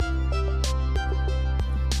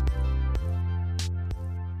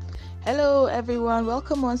Hello, everyone.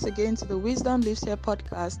 Welcome once again to the Wisdom Lives Here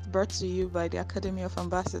podcast brought to you by the Academy of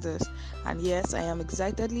Ambassadors. And yes, I am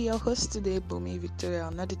excitedly your host today, Bumi Victoria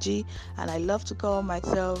Onodiji. And I love to call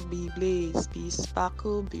myself Be Blaze, Be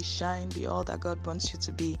Sparkle, Be Shine, Be all that God wants you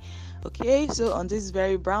to be. Okay, so on this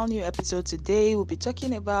very brand new episode today, we'll be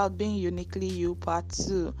talking about being uniquely you, part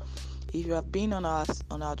 2. If you have been on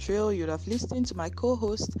our trail, you'd have listened to my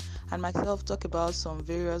co-host and myself talk about some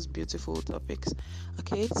various beautiful topics.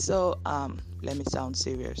 Okay, so let me sound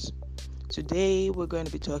serious. Today we're going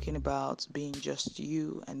to be talking about being just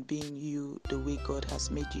you and being you the way God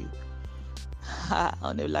has made you.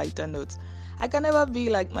 On a lighter note, I can never be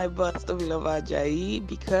like my boss Tobiloba Ajayi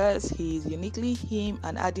because he is uniquely him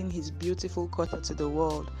and adding his beautiful culture to the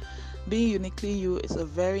world. Being uniquely you is a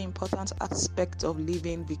very important aspect of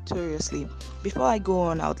living victoriously. Before I go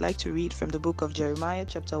on, I would like to read from the book of Jeremiah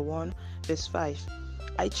chapter 1 verse 5.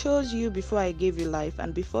 I chose you before I gave you life,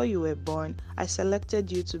 and before you were born, I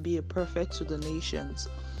selected you to be a prophet to the nations.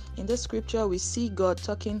 In this scripture, we see God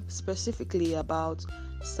talking specifically about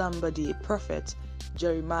somebody, a prophet,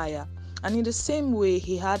 Jeremiah. And in the same way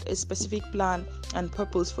he had a specific plan and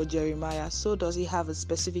purpose for Jeremiah, so does he have a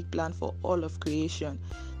specific plan for all of creation.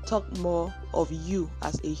 Talk more of you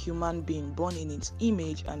as a human being born in its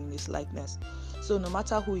image and in its likeness. So no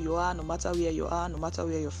matter who you are, no matter where you are, no matter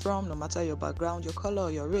where you're from, no matter your background, your color,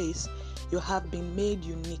 or your race, you have been made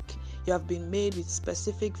unique. You have been made with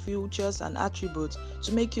specific features and attributes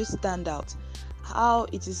to make you stand out. How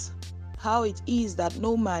it is that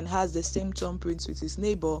no man has the same thumbprint with his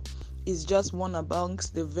neighbor is just one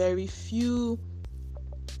amongst the very few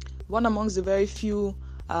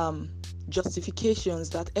justifications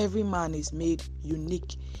that every man is made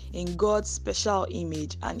unique in God's special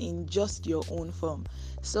image and in just your own form.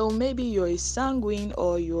 So maybe you're a sanguine,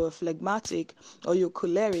 or you're phlegmatic, or you're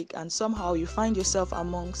choleric, and somehow you find yourself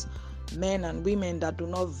amongst men and women that do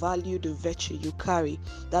not value the virtue you carry,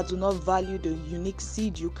 that do not value the unique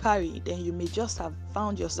seed you carry. Then you may just have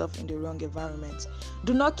found yourself in the wrong environment.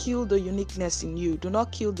 Do not kill the uniqueness in you. Do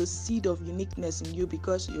not kill the seed of uniqueness in you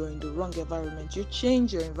because you're in the wrong environment. You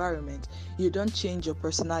change your environment. You don't change your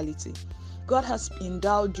personality. God has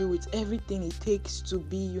endowed you with everything it takes to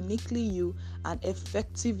be uniquely you and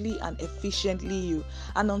effectively and efficiently you.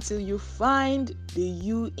 And until you find the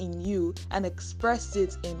you in you and express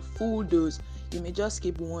it in full dose, you may just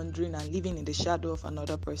keep wandering and living in the shadow of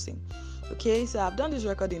another person. Okay, so I've done this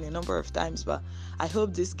recording a number of times, but I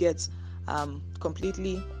hope this gets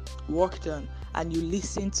completely worked on and you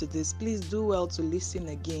listen to this. Please do well to listen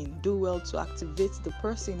again. Do well to activate the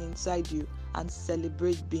person inside you and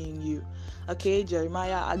celebrate being you. Okay,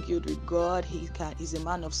 Jeremiah argued with God. He's a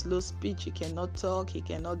man of slow speech. He cannot talk. He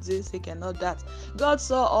cannot this. He cannot that. God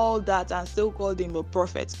saw all that and still called him a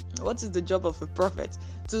prophet. What is the job of a prophet?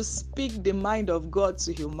 To speak the mind of God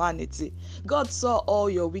to humanity. God saw all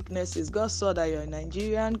your weaknesses. God saw that you're a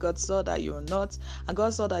Nigerian. God saw that you're not. And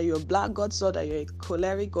God saw that you're black. God saw that you're a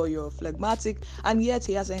choleric or you're phlegmatic. And yet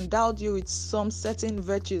he has endowed you with some certain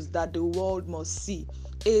virtues that the world must see.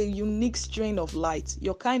 A unique strain of light.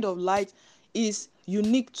 Your kind of light is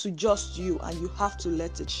unique to just you, and you have to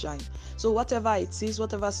let it shine. So whatever it is,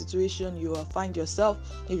 whatever situation you will find yourself,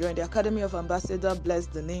 if you're in the Academy of Ambassador, bless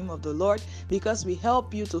the name of the Lord, because we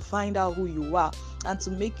help you to find out who you are and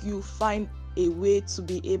to make you find a way to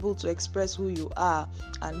be able to express who you are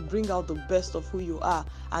and bring out the best of who you are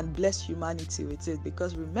and bless humanity with it.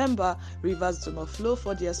 Because remember, rivers do not flow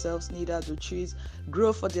for themselves, neither do trees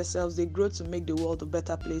grow for themselves. They grow to make the world a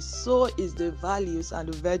better place. So is the values and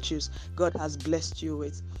the virtues God has blessed you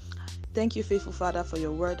with. Thank you, faithful Father, for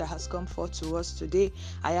your word that has come forth to us today.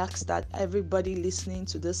 I ask that everybody listening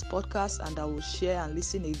to this podcast and that will share and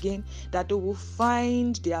listen again, that they will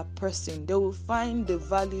find their person. They will find the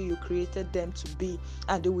value you created them to be,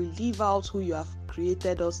 and they will live out who you have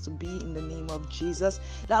created us to be in the name of Jesus.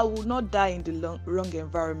 That will not die in the wrong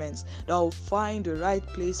environments. That will find the right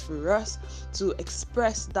place for us to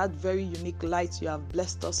express that very unique light you have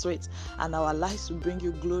blessed us with, and our lives will bring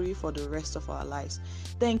you glory for the rest of our lives.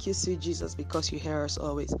 Thank you, sweet Jesus, because you hear us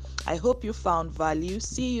always. I hope you found value.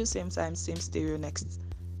 See you same time, same stereo next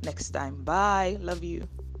time. Bye. Love you.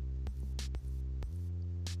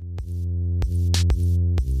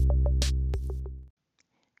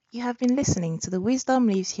 You have been listening to the Wisdom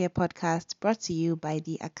Lives Here podcast brought to you by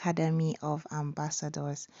the Academy of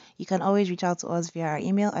Ambassadors. You can always reach out to us via our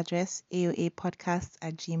email address,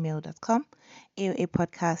 aoapodcast@gmail.com,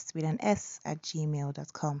 aoapodcast with an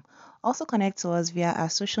s@gmail.com. Also connect to us via our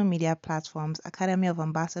social media platforms, Academy of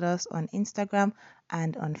Ambassadors on Instagram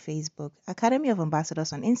and on Facebook. Academy of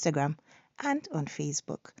Ambassadors on Instagram and on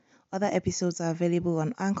Facebook. Other episodes are available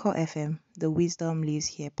on Anchor FM, the Wisdom Lives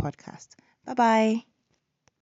Here podcast. Bye bye.